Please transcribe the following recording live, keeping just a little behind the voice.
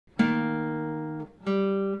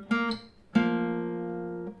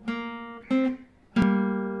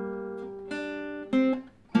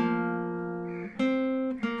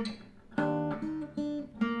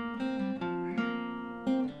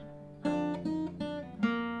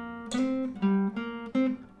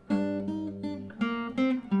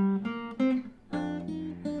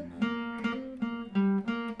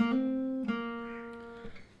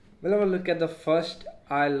We'll have a look at the first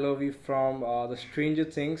I Love You from the Stranger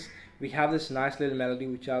Things. We have this nice little melody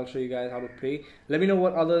which I'll show you guys how to play. Let me know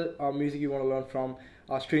what other music you want to learn from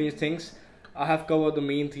Stranger Things. I have covered the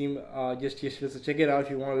main theme just yesterday, so check it out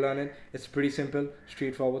if you want to learn it. It's pretty simple,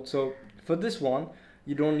 straightforward. So for this one,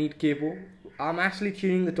 you don't need capo. I'm actually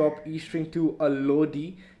tuning the top E string to a low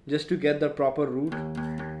D just to get the proper root.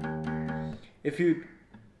 If you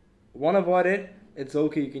want to avoid it, it's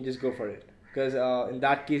okay, you can just go for it, because in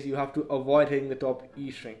that case you have to avoid hitting the top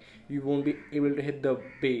E string. You won't be able to hit the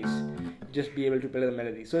bass, just be able to play the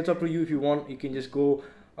melody. So it's up to you. If you want, you can just go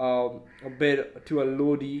a bit to a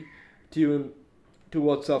low D tune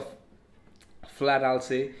towards a flat, I'll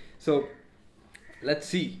say. So let's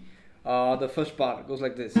see. The first part goes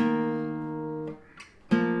like this.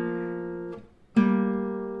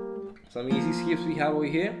 Some easy skips we have over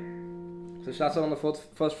here. So it starts out on the first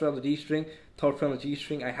fret of the D string, third fret on the G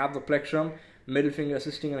string. I have the plectrum, middle finger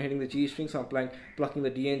assisting on hitting the G string, so I'm plucking the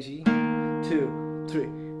D and G. 2,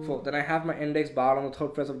 3, 4. Then I have my index bar on the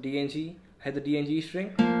third fret of D and G. I hit the D and G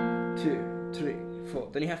string. 2, 3, 4.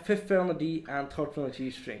 Then you have fifth fret on the D and third fret on the G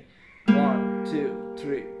string. 1, 2,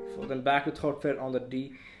 3, 4. Then back to third fret on the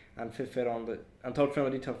D and fifth fret on the third fret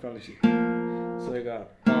on the D, third fret on the G. So we got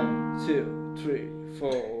 1, 2, 3,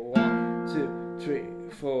 4. 1, 2, 3,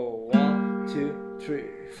 4. 1, 2, 3,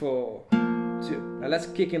 4, 2. Now let's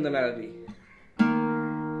kick in the melody.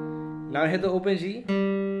 Now hit the open G,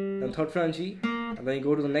 then third fret on G, and then you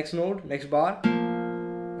go to the next note, next bar.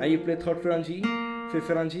 Now you play third fret on G, fifth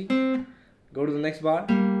fret on G, go to the next bar.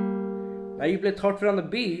 Now you play third fret on the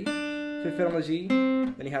B, fifth fret on the G,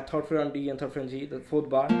 then you have third fret on D and third fret on G, the fourth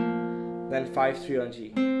bar, then 5, 3 on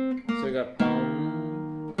G. So you got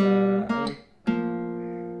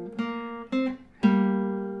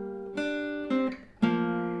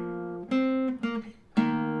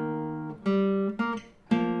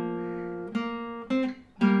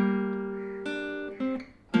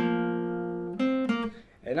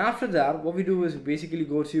and after that, what we do is basically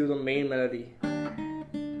go to the main melody.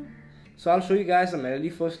 So I'll show you guys the melody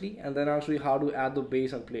firstly, and then I'll show you how to add the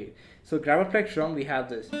bass and play it. So grab a plectrum, we have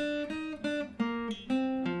this.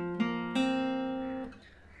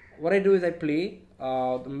 What I do is I play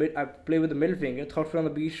with the middle finger, third fret on the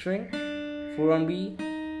B string, 4 on B,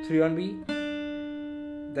 3 on B,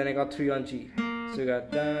 then I got 3 on G. So you got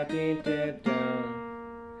da, da, da, da.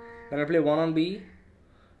 Then I play 1 on B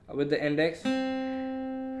with the index.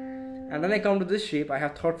 And then I come to this shape. I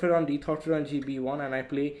have third fret on D, third fret on G, B1, and I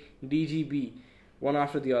play D, G, B, one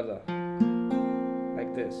after the other,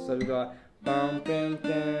 like this. So we got bum, dum,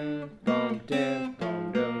 dum, bum, dum,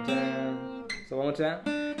 bum, dum, dum. So one more time.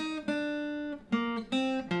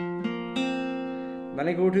 Then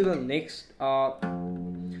I go to the next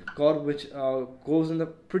chord, which goes in the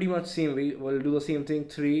pretty much same way. We'll do the same thing: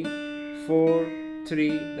 3, 4, 3,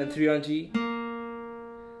 then 3 on G.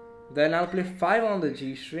 Then I'll play 5 on the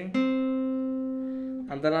G string,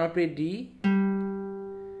 and then I'll play D,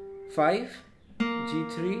 5,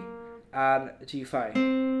 G3, and G5.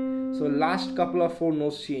 So last couple of 4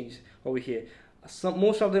 notes change over here.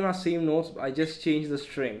 Most of them are same notes, but I just change the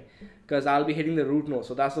string because I'll be hitting the root note.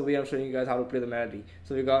 So that's the way I'm showing you guys how to play the melody.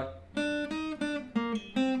 So we got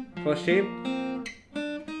first shape.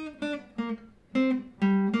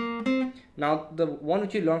 Now the one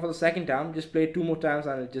which you learn for the second time, just play 2 more times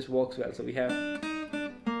and it just works well. So we have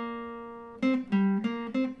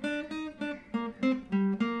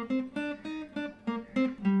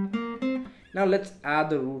now let's add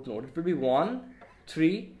the root note. It will be 1,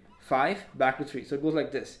 3, 5, back to 3. So it goes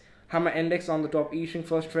like this. Have my index on the top E string,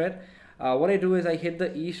 first fret. What I do is I hit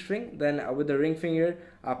the E string, then with the ring finger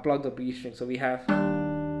I plug the B string. So we have,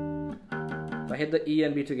 I hit the E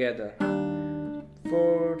and B together.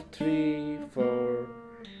 4, 3, 4,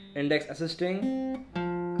 index assisting.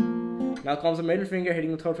 Now comes the middle finger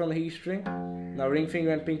hitting the third fret on the E string. Now ring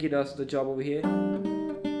finger and pinky does the job over here.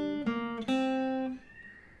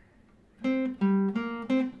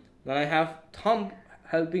 Then I have thumb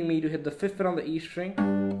helping me to hit the fifth fret on the E string.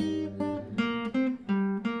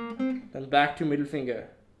 Then back to middle finger.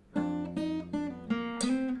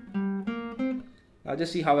 Now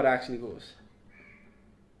just see how it actually goes.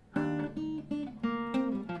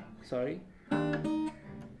 Sorry.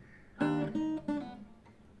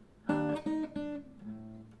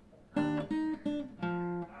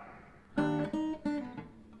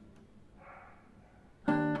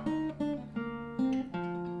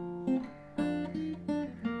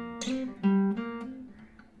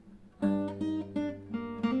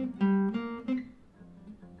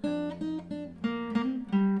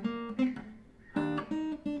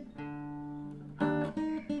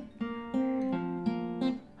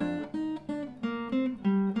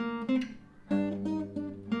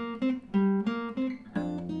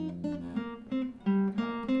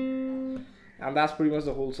 and that's pretty much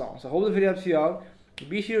the whole song. So I hope the video helps you out.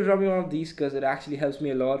 Be sure to drop me one of these because it actually helps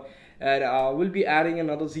me a lot, and we'll be adding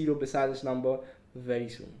another 0 besides this number very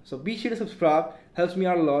soon. So be sure to subscribe, helps me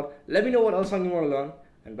out a lot. Let me know what else song you want to learn,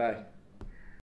 and bye.